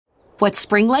What's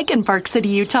spring like in Park City,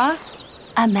 Utah?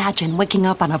 Imagine waking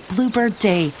up on a bluebird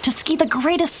day to ski the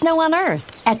greatest snow on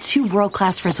Earth at 2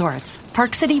 world-class resorts,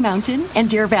 Park City Mountain and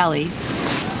Deer Valley.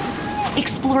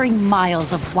 Exploring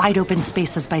miles of wide-open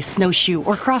spaces by snowshoe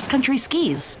or cross-country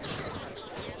skis.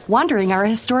 Wandering our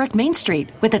historic Main Street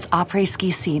with its après ski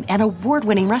scene and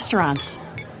award-winning restaurants.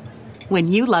 When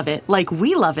you love it like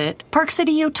we love it, Park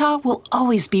City, Utah will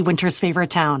always be winter's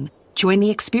favorite town. Join the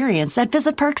experience at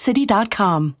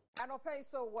visitparkcity.com.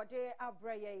 So what they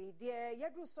abraye dear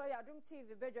yadu so yadum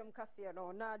TV bedroom kase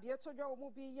no na dear to your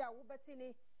movie ya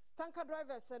wubetini tanker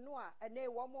drivers no a ene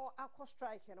wo mo akọ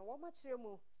strike no wo ma kire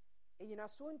mu enyina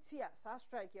so ntia sa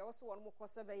strike ya wo so won mo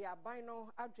kose be ya ban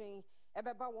no adwen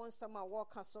ebeba won sam a wo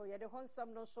ka so ye de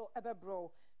honsam no so ebebro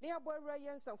ne abowra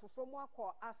yensam foforo mu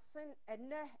akọ asen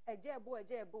ene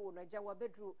ejeebo no jawa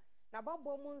bedru na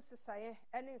bambo mu nsisaye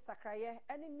ene nsakraye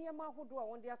ene niema hodo a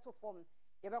won de ato fom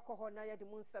yebeko ho na yede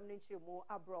munsam ne nchiremu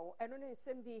abro eno ne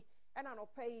nsem bi ena no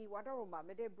pay wadaroma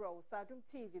mede bro Sadum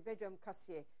TV bedwam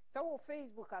kase so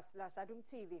Facebook /Sadum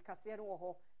TV kase no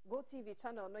ho Go TV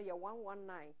channel no ye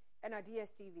 119 ena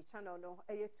DSTV channel no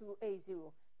eye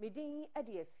 280 medin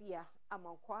ede afia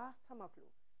amankwa tamaklo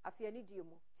afia ni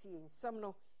diemu ti nsam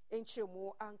no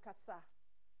nchiremu ankasa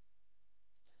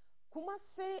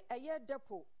Kumase eye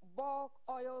depot Bulk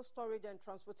Oil Storage and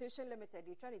Transportation Limited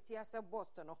the trinity as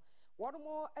Boston no one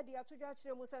more at the Atuja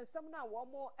Chiremus and some now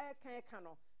one more air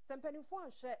cano. Some penny for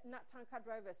share not tanker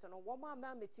drivers and a woman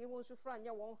mammy wants to front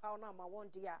your one how now my one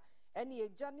dear. Any a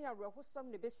journey a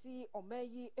some nebesi or may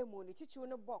emoni teach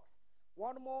in a box.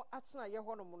 One more at your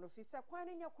honomonofisa, quine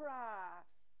in your cry.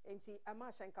 And see a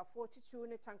mashanka 42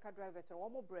 in a tanker drivers and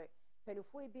one more break. Penny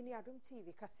for Bini Adum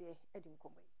TV Cassie Edim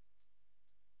Come.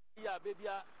 Yeah, baby,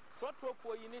 what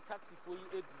for you need taxi for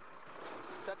you?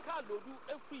 The car will do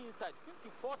every inside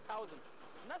 54,000.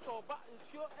 Not all but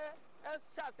sure as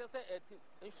chart as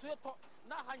and sure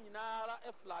not hanging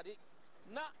a flooded.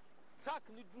 Not track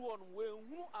ni drew on where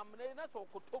who am not or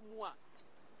Kotomua.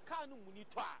 Can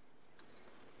monitor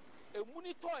a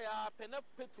monitor a pen of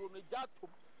petrol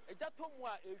a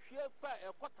jatomua a sheer fire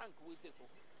a quatank with it.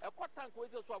 A quatank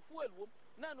with us for fuel room,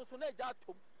 none of the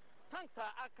jatum. Tanks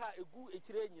are aka a goo a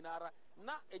train in ara,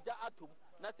 not a jatum.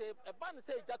 Na say a ban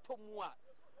say jatomua.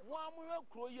 Mwamu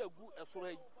kroye gu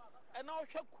esore and now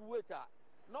shall kueta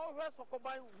no rest of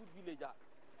combined wood villager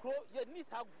kro ye need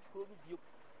have kro bi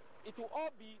it will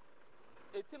all be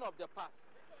a thing of the past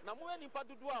na mo ni pa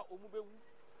dodo a omubewu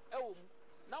ewo mu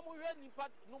na mo hwe ni pa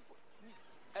no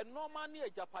e normal ni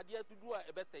ejapade dodo a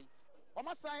ebesei o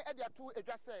masan e de ato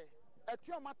edwase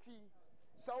atuomati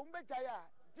sa o mbegaya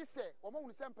dise o mo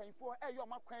hunu se mpanfo e yo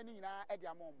makwan ni nyina e de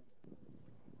amom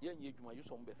ye nye adwuma yo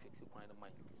so mbe fix kwan no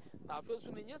man na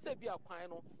afesu ne nyese bi akwan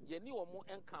no ye ni omo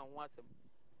enka ho asem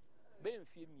be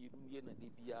mfie mielu ye na de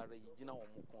biara ye gina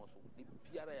omo kon so de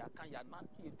biara ya kan ya na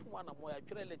ke tuma na mo ya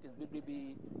twere letters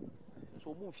bebebe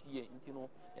so mo fie ntino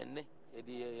enne e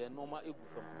de ye normal egu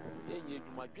fam ye nye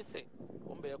adwuma dwese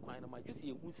o mbe kwan no ma dwese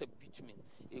ye hu se bitumen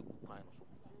egu kwan no so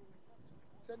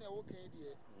se ne wo kan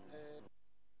de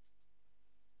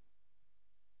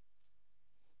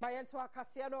Bayanto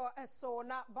Akasiano so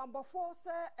na bambo force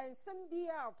and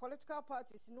sembia political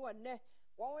parties no ne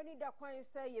one need da kwan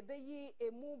say ye beyi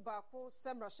emu baako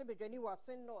semra shebedwani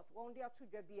wasen north one dia to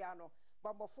dwabiano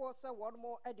bambo force one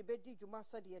more e de bedi dwuma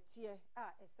sa de tie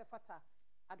a esefata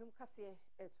adum kase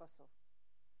etoso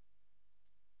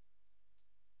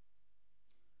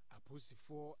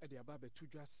Aposifo e de aba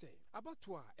betudwa se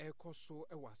abato a ekoso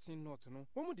e wasen north no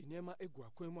womo de niema egu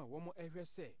akwan mu a womo ehwe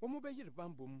se womo be yire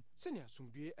bambom se ne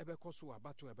asomdue e bekoso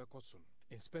abato e bekoso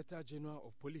Inspector General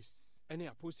of Police any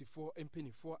Aposifo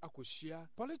empenifo akoshia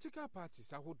political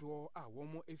parties ahodo a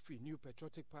womo efi New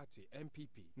Patriotic Party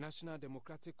NPP National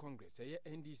Democratic Congress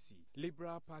NDC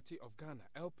Liberal Party of Ghana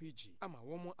LPG ama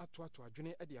womo ato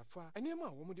adwene e de afa eniema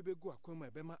a womo de begu akwan mu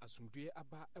e bema asomdue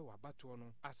aba e wa abato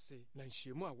no ase na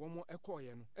nhyiemu a womo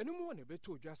ekoye no enum wona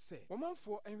beto odwa se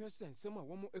womanfo enhwe sensem a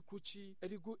womo ekuchi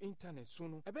edigu internet so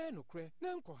no ebe nokre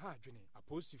na enko ha adwene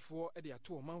Aposifo e de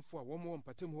ato womanfo a womo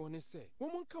mpatem ho ne se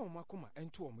womo nka womakoma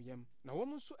ento omyem na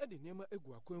womo nso e de niema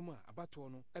egu akwan mu a abato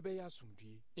no ebe ya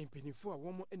asomdue impinifo a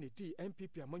womo enedi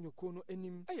NPP amanyoko no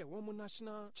enim eye womo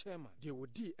national chairman de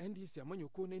wodi NDC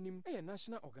amanyoko no enim eye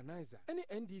national organizer ene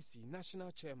NDC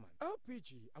national chairman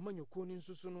LPG amanyoko no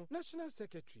nsusu no national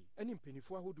secretary ene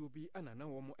impinifo ahodo bi anana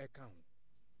womo eka ho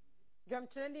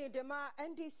Jamtreni dema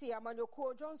NDC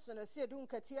amanyoko Johnson asiedu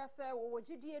nkatia se wo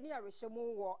gidie ni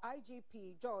arehemu wo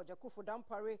IGP George Akufo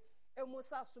Dampare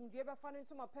emusa asomdue befa ne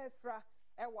ntoma pefra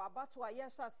e wa abato a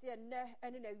yesha se ne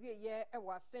ene na wieye e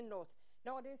wa North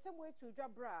Now the same way to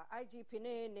Jabra IGP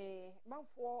ne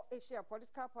manfo Asia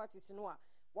political parties no a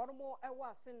one more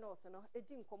ewa sin north no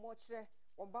edin komo kire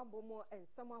won bambo mo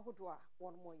ensam ahodo a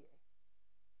one more ye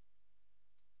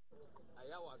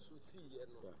ayawa so see ye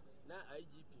no na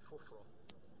IGP foforo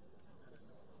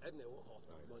ene wo ho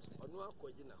ono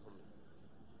akogi na ho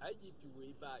IGP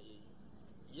we ba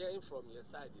ye from your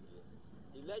side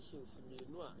there elections me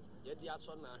no a ye de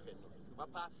aso na ahwe no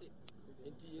papa se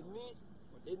enti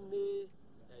eni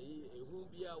ehu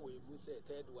bia we mu say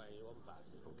third one on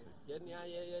pass ye ni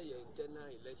aye internal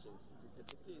elections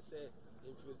it say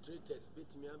infiltrators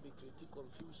betimi am be create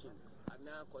confusion and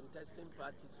now contesting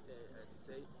parties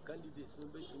say candidates no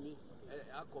betimi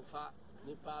akofa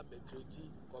nipa be create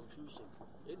confusion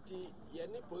enti ye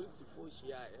ni police force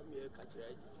here me ka kire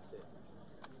IGP say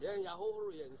ye ya horo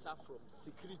ye nsa from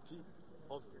security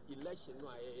of election no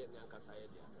aye ni ankasa ye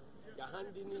dia ya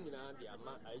handi ni nyina dia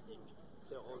ma IGP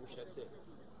say on hwe say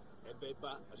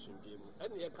ebeba asundie mu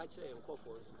ene ye ka kire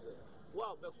enkofo nso say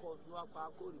wa obekọ no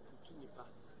akọ recruit nipa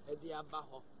e de aba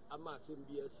ho ama asem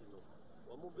bi asi no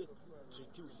wo mo be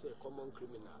treat say common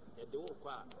criminal e de wo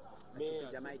kwa me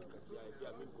Jamaica tia bi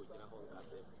a me ko gina ho nka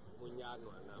say munya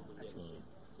no ana munya ni say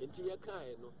enti ye kan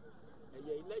e no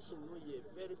ye election no ye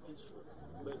very peaceful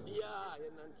but bia ye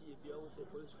nanti ye bia wo say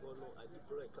police for no a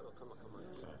deploy kama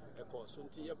nti e ko so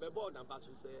nti ye be board na ba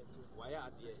so say waya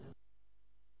ade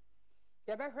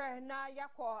Yabehre na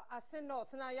yakọ ase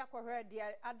north na yakọ hre de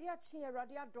ade achi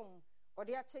erade adom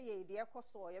ode ache ye de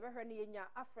ekoso yabehre na yenya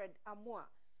Alfred Amoa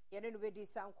yene no bedi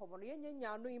sankomo no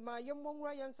yenya no ima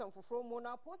yemmonwura yensan foforo mu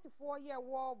na posifo ye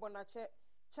wo bonache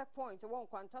checkpoint won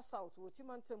kwanta south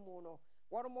wotimantem mu no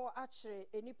wormo ache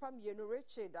enipa mienu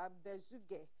Richard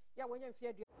Abezuge ya wonya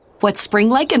mfie. What's spring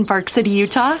like in Park City,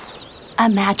 Utah?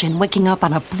 Imagine waking up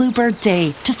on a bluebird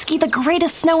day to ski the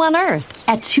greatest snow on Earth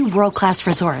at 2 world-class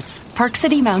resorts, Park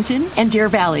City Mountain and Deer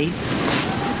Valley.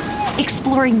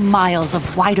 Exploring miles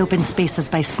of wide-open spaces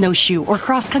by snowshoe or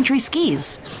cross-country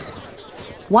skis.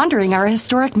 Wandering our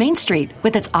historic Main Street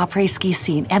with its après ski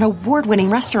scene and award-winning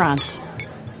restaurants.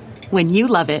 When you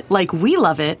love it like we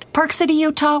love it, Park City,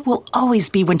 Utah will always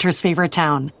be winter's favorite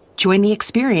town. Join the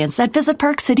experience at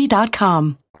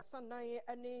visitparkcity.com.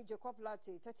 Ani Jacob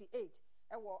Lati 38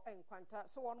 ewo enkwanta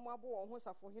so won mo abo won ho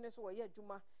safo hene so ye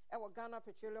adwuma ewo Ghana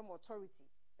Petroleum Authority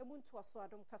emuntu aso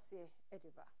adom kase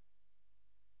ediba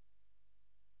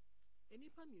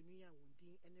enipa mienu ya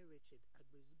wondi ene Richard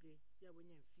Abezuge ya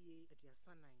wonya mfie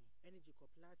aduasanan ene Jacob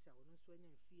Lati a wono so anya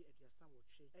mfie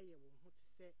aduasanwotwe eye won ho te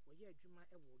se wo ye adwuma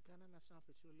ewo Ghana National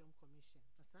Petroleum Commission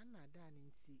asanna da ne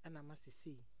nti ana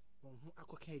masisi won ho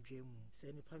akoka adwamu se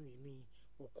enipa mienu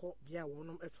wokọ bia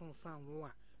wonom eton fa anwo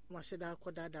a no ahyeda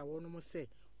akodada wonom se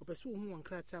opeso hu won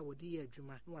krata wodi ye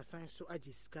adwuma no asan so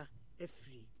agisika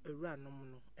afri ewuranom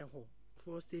no eho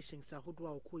 4 stations ahodo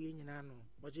a okoye nyina no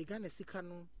oje Ghana sika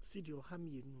no cedi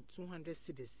ohamienu 200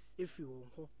 cedis afri won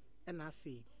ho na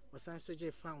afi wasan so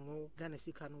je fa anwo Ghana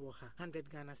sika no wo ha 100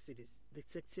 Ghana cedis.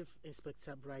 Detective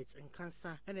Inspector Bright and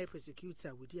Cancer and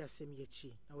prosecutor wodi asem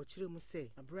yechi na wo kire mu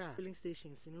se abra filling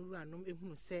stations ni wuranom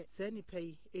ehunu se ni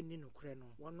pay eni nokre no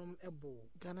wonom ebo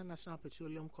Ghana National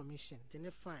Petroleum Commission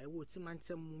tene fa e wo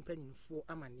timantem mu mpanyinfo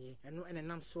amane eno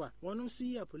enenam so a wonom so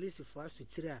yi a police fo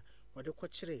asotire a wode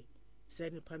kwokire se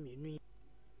nipa mienu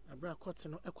abra court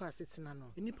no ekwa asetena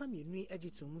no nipa mienu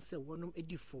agito mu se wonom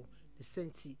edifo the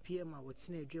senti PM a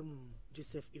wotina adwamu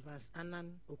Joseph Evans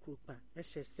Anan Okropa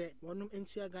ehye se wonom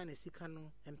entua Ghana sika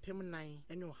no empem 9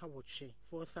 ene oha wotwe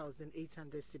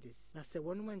 4800 cedis na se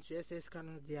wonom entua sika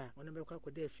no de a wonom bekwa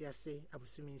koda afiase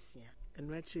abusumi nsia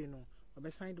eno achi no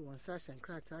obesan de wonsa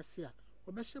hyenkrata ase a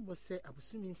obehye bose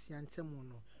abusumi nsia ntemu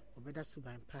no obeda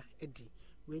subanpa edi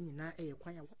we nyina eye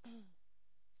kwan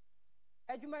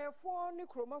Adwumayefo ni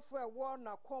kromafo ewo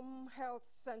na Com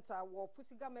Health Center wo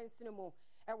Pusiga Mensinimo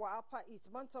ewa Upper East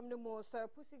Mantam ne mo sa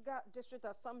Pusiga District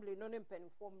Assembly no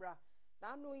nempenfo mra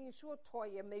na no insuo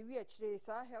toye mawi akire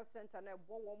sa Health Center na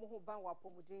ebo wo mo ho ban wa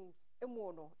pomudin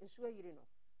emu no insuo yiri no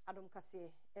adom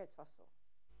kase etwaso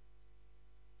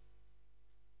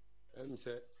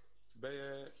se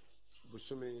beye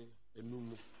busumi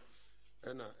enum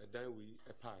ena edan wi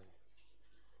epai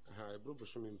ha ebro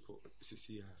busumi mpo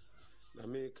sisi ha na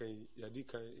me kan yadi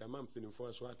kan yama mpenimfo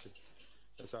aso ate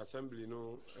esa assembly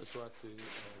no aso ate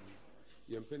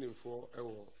yempenimfo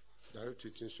ewo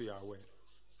directorate nso ya awe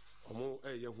omo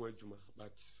eye ho adwuma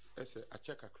but ese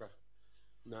ache kakra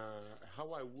na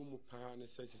how I wo mu pa ne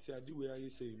sese ade we aye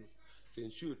sei no se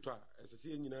nsuo to a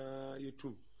ese nyina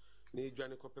yetum na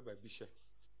edwane kope ba bi hye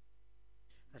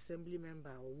Assembly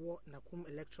member wo Nakum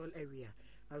electoral area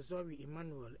Azori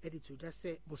Emmanuel editor just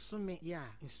say bosome ya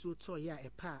nsuo to ya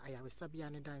epa ayaresabia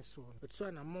ne dan so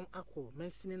otu na mom akọ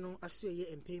mansini no aso ye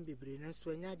empem bebre na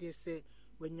so anya de se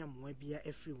wanya moa bia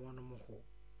afri wono mo ho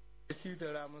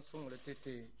Sitala musungule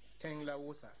tete teng la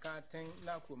wosa ka teng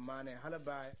na ku mane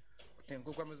halaba teng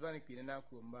ko kwamis bani pine na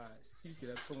ku mba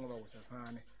sitala sungula wosa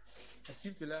fane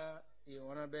sitala e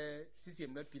wona be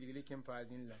sisiem da piligili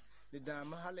kempazin la le da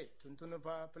mahale tuntuno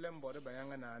pa plan bode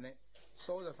bayanga nane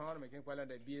so da fangor me ken kwala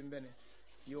da biembene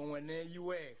yo wone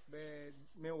yiwe be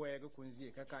me we ga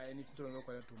kunzi ka ka eni tuntuno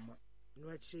kwala tumma no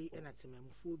achi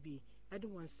enatemamfo bi ade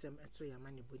wonsem eto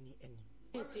yamane boni ani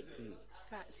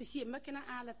ka sisi makina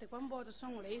ala te kwambo to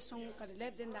song le song ka de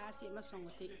leb den da si ma song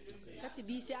te ka te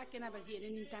bi si akena ba si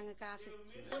ni tanga ka se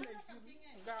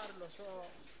garlo so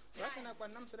wakana kwa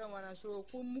namsura wana so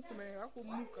ko mukume ako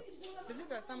muka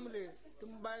physical assembly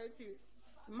tumbaiti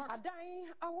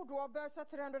adan ahodo be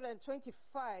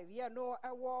 325 ye no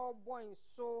ewo boy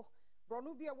so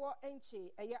bronu bi ewo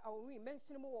enchi eye awi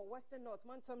mensin mo western north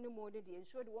mantam ne mo de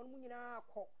ensure de won mu nyina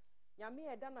akọ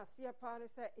nyame eda na se pa ne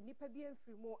se nipa bi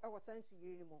enfiri mu ewo sansu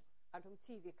yiri ni mo Adom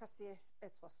TV kase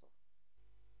etwaso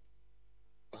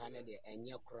hane de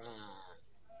enye kra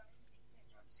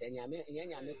se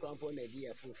nyame krampo na di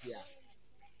afofia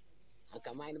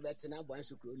akamai no betena bwan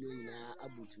sukuro nyina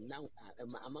abutu na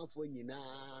amanfo nyina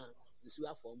nsu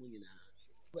afọ mu nyina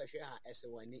bɛhwɛ ha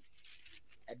ɛsewani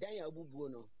ɛdan ya obubuo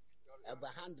no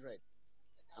eba 100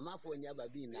 amafo nya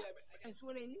babi na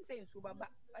nsu ne nim se nsu baba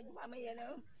aduma me ye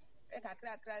no e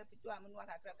kakra pitu amunu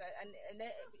kakra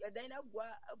ɛdan na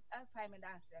gua afai me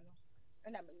dance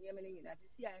no na me nyeme nyina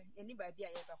sisi a eni babi a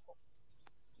ye bakɔ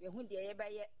ye hu de ye ba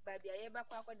ye babi a ye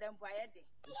bakɔ akɔda mpo aye de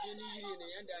nsu ni yiri ne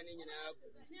yanda ne nyina agu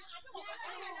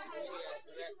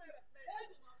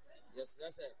yes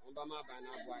on ma ba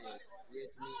na bo aye ye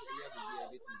tumi enya bibi a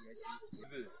betumi de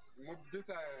asi mo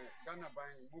disa Ghana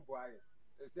ban bubu aye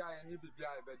esi aye ni bibi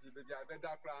aye be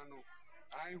da kra no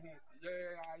ai hu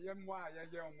ye aye mo aye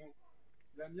ye omo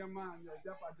ya nyama ya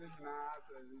japa de na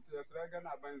se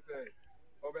Ghana ban se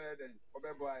obeden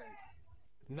obebo aye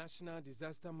National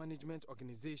Disaster Management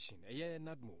Organization eye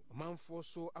NADMO manfo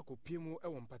so akopiemu e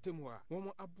won patemu a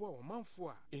won aboa won manfo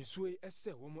a ensuo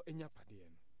ese won enya pade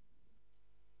no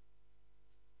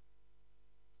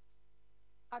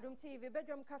Adom TV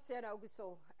bedroom kase na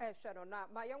oguso ehwe no na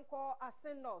mayenko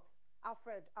Asin North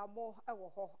Alfred Amo ewo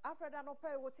ho Alfred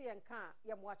anopa ewoti yenka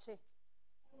ye moache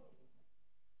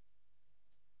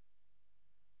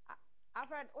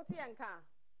Alfred oti yenka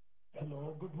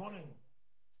Hello, good morning.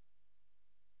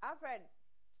 Alfred.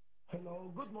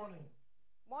 Hello, good morning.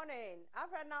 Morning.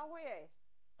 Alfred, now where?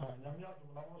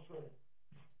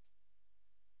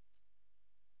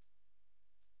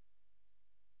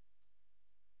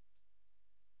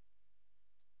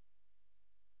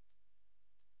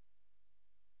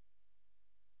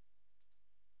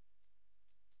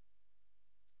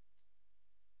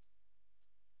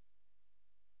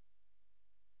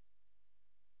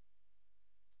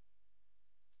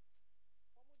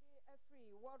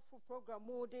 World Food Program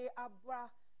mode abra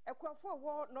ekwafo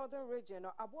wo northern region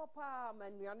abopa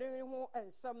manuane ho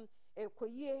ensam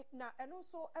ekoyie na eno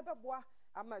so ebeboa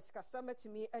ama sikasam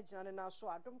atumi agina na so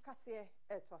Adom kase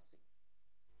etwaso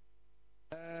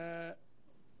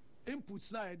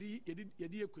inputs na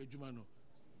yedi ekwadwuma no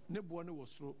ne bo ne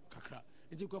wosoro kakra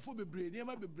nti kwafo bebre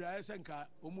niema bebre ayesenka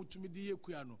omutumi di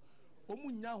yekua no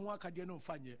omunya ho akade no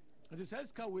mfanye nti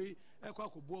seska we ekwa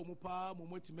kobo omu pa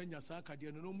momotime nya sa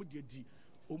akade no mu di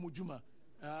omujuma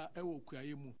ewo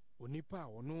kuaye mu onipa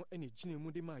ono ene gine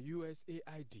mu de ma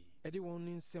USAID ede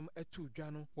won nsem atu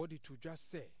dwa no wodi to dwa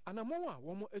se anamon a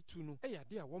womo atu no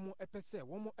eyade a womo epese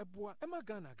womo eboa ema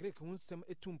Ghana Greek ho nsem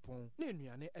etumpon na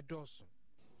enuane edoso.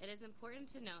 It is important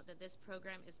to note that this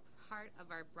program is part of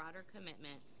our broader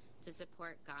commitment to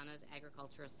support Ghana's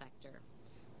agricultural sector.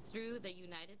 Through the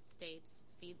United States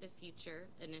Feed the Future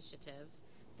initiative,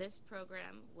 this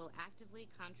program will actively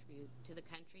contribute to the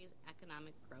country's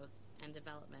economic growth and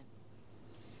development.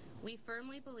 We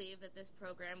firmly believe that this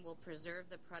program will preserve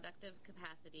the productive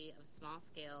capacity of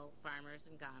small-scale farmers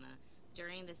in Ghana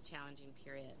during this challenging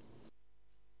period.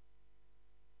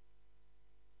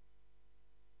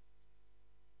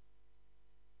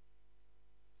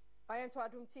 Ayen to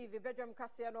Adom TV bedroom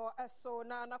kase no eso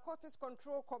na Narcotics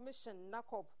Control Commission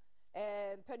NACOP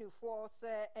penufo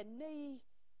se enei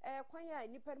kwanya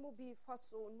nipa mu bi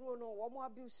faso nuo no wo mo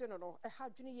abuse no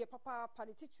hadwene ye papa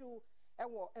panitichu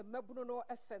ewo emabunu no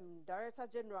FM Director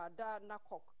General da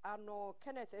NACOC ano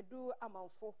Kenneth Edu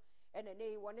Amanfo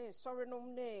enenei wone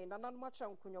sorenom ne nananom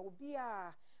atrankunya obi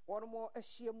a wono mo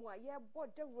ahyiemu a ye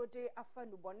bodawrode afa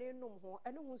nubone nom ho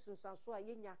ene hu sunsanso a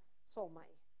yenya so man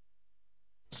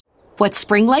What's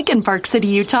spring like in Park City,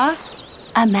 Utah?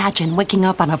 Imagine waking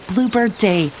up on a bluebird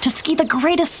day to ski the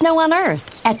greatest snow on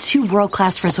Earth at 2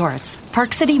 world-class resorts,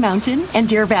 Park City Mountain and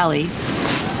Deer Valley.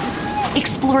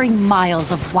 Exploring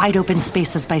miles of wide-open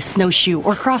spaces by snowshoe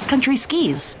or cross-country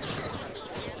skis.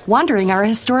 Wandering our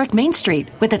historic Main Street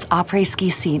with its après ski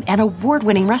scene and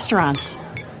award-winning restaurants.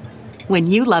 When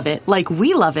you love it like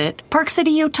we love it, Park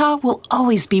City, Utah will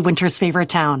always be winter's favorite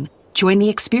town. Join the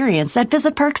experience at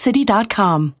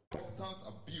visitparkcity.com. Substance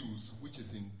abuse, which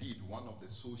is indeed one of the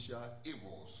social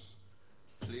evils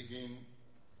plaguing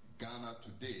Ghana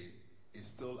today, is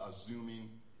still assuming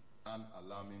an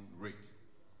alarming rate.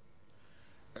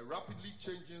 A rapidly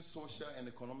changing social and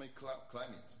economic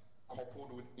climate,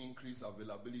 coupled with increased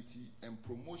availability and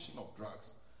promotion of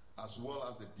drugs, as well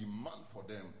as the demand for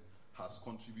them, has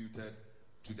contributed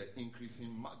to the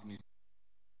increasing magnitude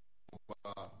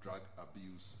of drug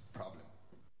abuse problem.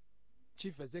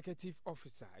 Chief Executive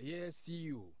Officer,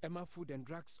 CEO, Emma Food and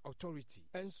Drugs Authority,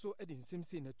 and so Edin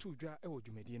Simpson a two-dra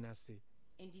Ewodumedina say.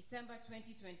 In December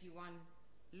 2021,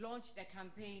 launched a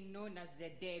campaign known as the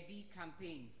Derby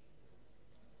Campaign,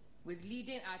 with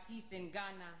leading artists in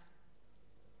Ghana,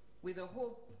 with the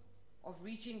hope of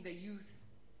reaching the youth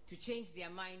to change their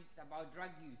minds about drug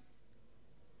use.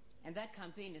 And that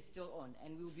campaign is still on,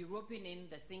 and we'll be roping in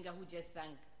the singer who just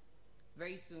sang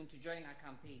very soon to join our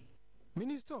campaign.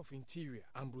 Minister of Interior,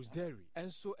 Ambrose Derry,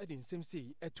 and so Edin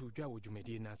Simpson a two-dra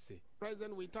Ewodumedina say.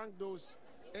 President, we thank those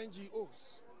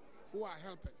NGOs who are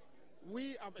helping.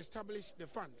 We have established the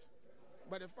fund,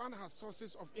 but the fund has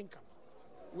sources of income.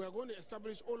 We are going to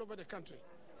establish all over the country,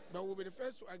 but we'll be the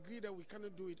first to agree that we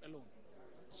cannot do it alone.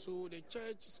 So the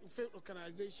church, faith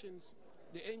organizations,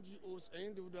 the NGOs, and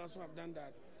individuals who have done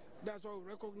that, that's why we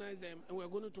recognize them, and we're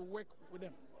going to work with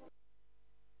them.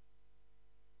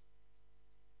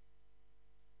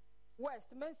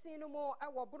 West Mensino mo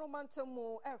ewo Brumantum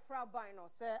mo efra bino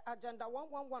se agenda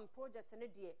 111 project ne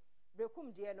die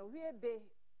brekum die no wie be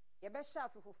ye be sha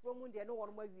afufufuro mu die no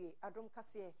won ma wie adom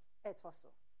kase etoso.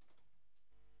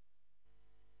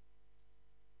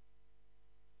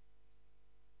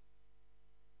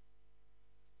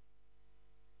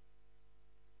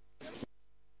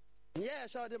 Yeah,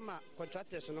 so the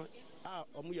contractors no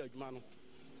omu ya adwuma no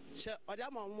se ode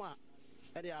ama omu a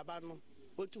e de aba no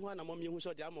otu ho na mom yehu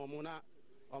so de ama omu na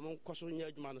omu koso nya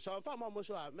adwuma no so on fa ma omu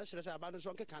so a mesere se aba no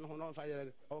so nkeka no ho no fa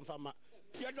yere on fa ma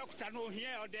ye doctor no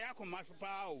here ode akoma so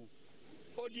pa o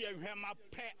odi ehwe ma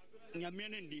pe nyame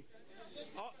ne ndi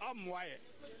o moaye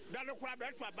da no kura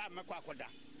beto aba mekwa akoda.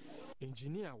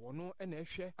 Engineer wono na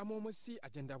ehwe amomasi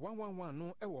agenda 111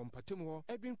 no ewo mpatem ho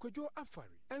Edwin Kojo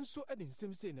Afari enso Edin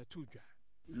Simpson na tudwa.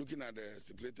 Looking at the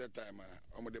stipulated time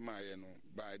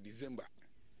by December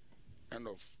end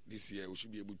of this year we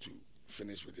should be able to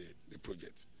finish with the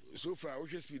project. So far we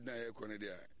should speed na ekone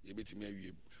dia ye betimi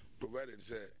awie provided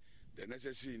say the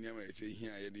necessary nyama e say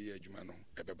hia ye de adwuma no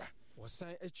ebeba.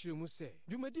 Wosan akire mu say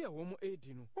dwumadi a wo mo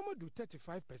edi no wo mo do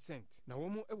 35% na wo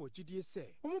mo ewo gidie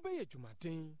say wo mo be ye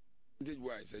dwumaden.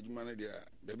 Wise, adwuma there,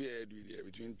 baby, I do there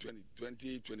between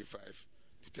 20, 25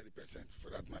 to 30% for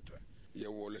that matter. Yeah,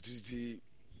 electricity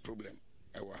problem.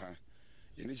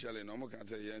 Initially, no more can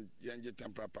say young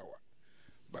temporary power,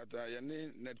 but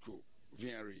Netco,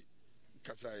 Vinary,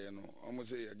 Casa,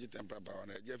 almost say a temporary power,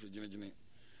 and I gave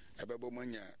a Babo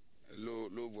Mania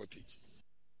low voltage.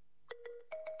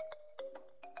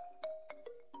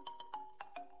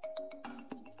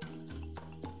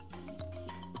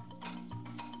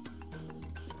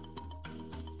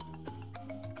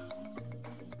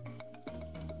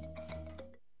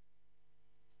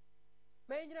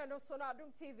 Menjina no so na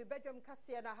Adum TV bedwam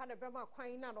kase na ha na brema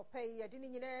kwan na no pay ye de ni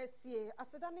nyina sie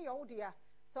aseda ne yodia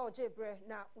so ojebre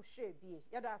na uhwe bie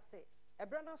yada ase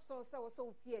ebra na so se wo so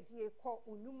opie die kɔ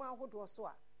onuma ahodo so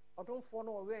a odomfo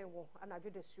no owen wo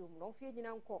anadwo de suom no fie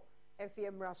nyina nkɔ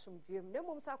efie mra somduem na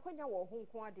mom sa kwanya wo ho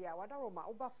nko ade a wada roma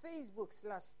oba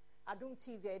Facebook/Adum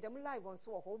TV edem live on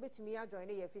so ho betimi a join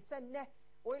ye fi se ne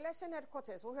o election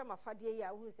headquarters wo hwe mafade ye a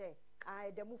hu se a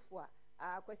edemufu a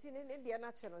kwasi ne dia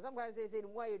na che no zamba zeze ni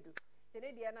mu ayedu te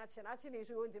ne dia na che ni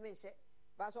so wonti menhye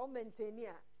ba so maintain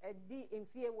a edi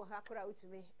emfie wo ha kora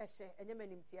utumi ehye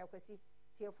enyemanim ti akwasi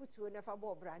ti afutuo ne fa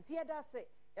bo brand ti yeda se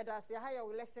ha ya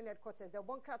election headquarters the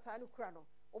bonkrata no kura no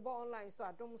oba online so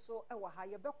Adom so e wa ha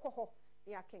ye bekɔ hɔ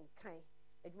ne akenkan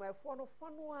adwumayɛfoɔ no fa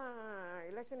no a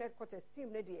election headquarters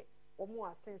team ne de wo mu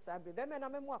asensa bre be me na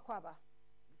me mu akɔ aba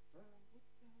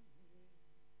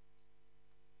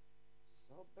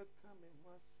so beka me ho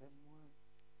asemwa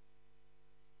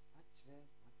achre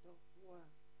matofua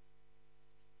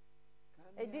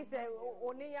edi se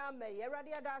oni ya me ye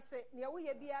rade ada se ne wo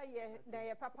ye bia ye na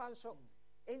ye papa nso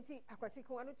enti akwasi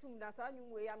ko anu tum na sa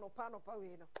nwum we ya no pa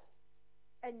we no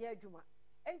enye adwuma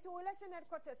enti election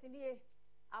headquarters ni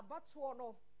abato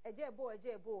no ejebo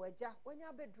eja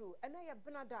wonya bedru ena ye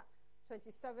benada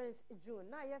 27th June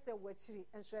na yese wachiri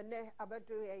enso ene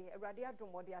abedru ye awrade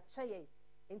adomode achaye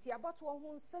enti abato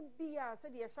ho nsem bia se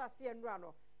de ye hyase enura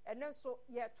no ene so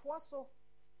ye toaso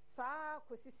saa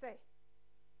kosi se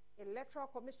electoral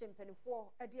commission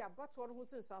penifo e de abato no ho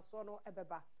sunsaso no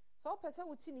ebeba so pese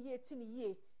wuti ni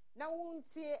ye na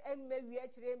wontie emmawi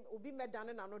akire obi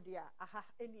medane na no de aha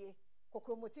enie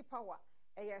kokromoti power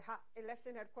eye ha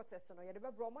election headquarters no ye de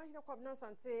bebro ma hine kwabna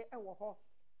sante e wo ho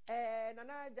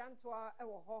nana jantoa e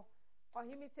wo ho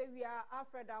ohimite wia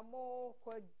Alfred Amo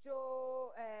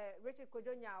Kojo Richard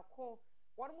Kojo Nyako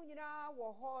won mu nyina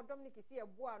wo ho Dominic si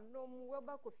ebo anom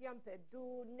weba Kofi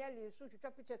Ampedu Nelly Nsu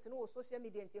twetwa pictures no social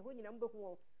media nti ho nyina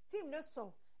mbehu team ne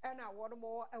so na won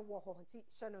mo e wo ho nti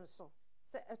hye nso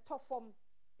se etofom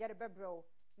ye de bebro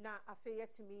na afe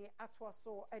yetumi atwa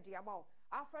so e de ama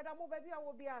Alfred Amo ba bia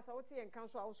wo bia sa wote yenkan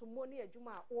so a wo so mo ne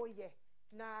adwuma oye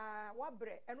na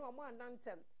wabre eno amo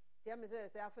anantem tia me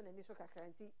say afa na ni so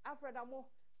kakranti Alfred Amo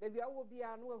baby awo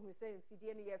bia no ahu say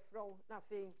mfidie ne ye fro na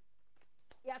fe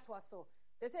ya to so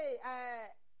they say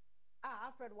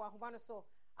Alfred wa hoba no so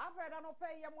Alfred ano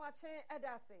pay ye mo ache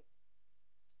edase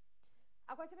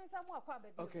akwati me sam akwa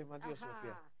baby okay my dear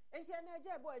Sophia enti na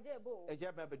ejebo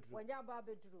eja ba bedru wanya ba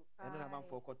bedru eno na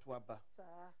manfo koto aba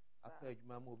sa apa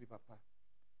adwuma ma obi papa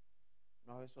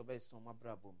na we so be so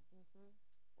mabrabom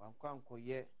wankwanko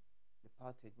ye the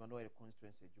party adwuma no the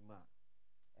constituency adwuma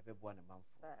ebeboa ne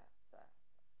manfo sa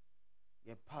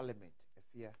ye parliament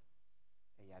efia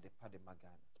e ya de pade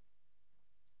magana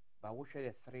but we share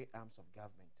the three arms of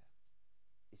government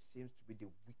it seems to be the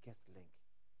weakest link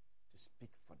to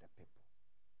speak for the people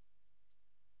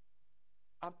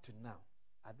up to now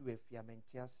adu efia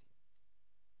mentiasi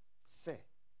say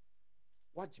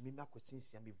wajimi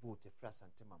makosinsia mi vote efra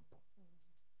Asante Mampo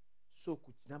so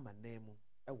kutina manemu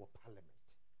ewo parliament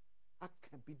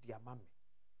aka bi dia mame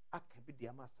aka bi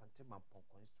dia ma Asante Mampo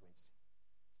constituency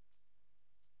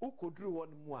ukodru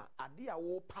won mu a ade a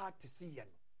wo party si ye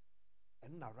no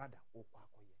eno na rather wo kwa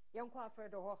akoye yenko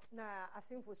Alfred ho na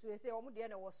asimfo so ese o mu de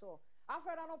na wo so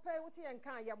Alfred no pay wuti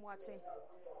yenkan ya mu ache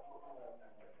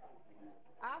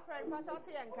Alfred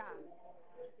pachoti yenkan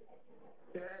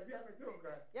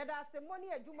yada se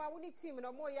money adwuma woni team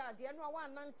no mo ya de no wa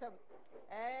nantem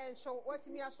so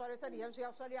watimi asore se de yenso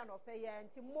asore anope ye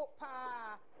nti mo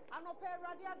pa anope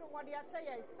rade adonwode ache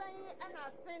ye sen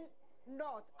na sen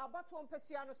north abato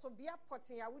mpesua no so bia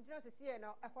poten ya wugina sese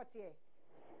no ekote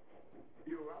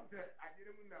yo after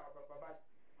adire mu na baba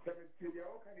seventy ya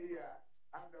o kan ya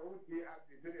and wuti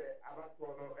after the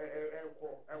abato no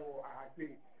ewo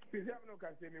ahati sisi amno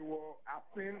kan se mi wo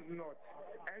afen north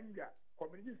enga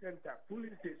community center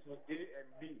police station A and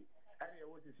B and you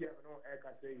want to see no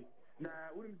can say na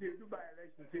we say Dubai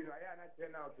election say no aya na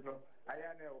turn out no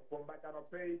aya na from but no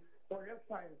pay or your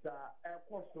fines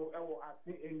cost so at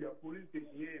in the police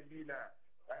station A and B na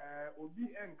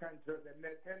obi en country the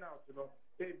turn out no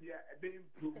e be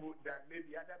improve than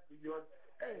maybe other previous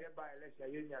by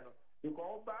election yenya no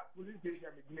because ba police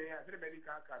station me gine ya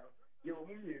medical car no ye o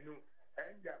mu mienu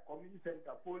and the community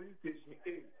center police station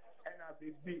A and as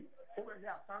it be over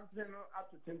here something up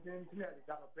to 10 minutes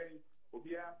can pay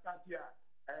obia start here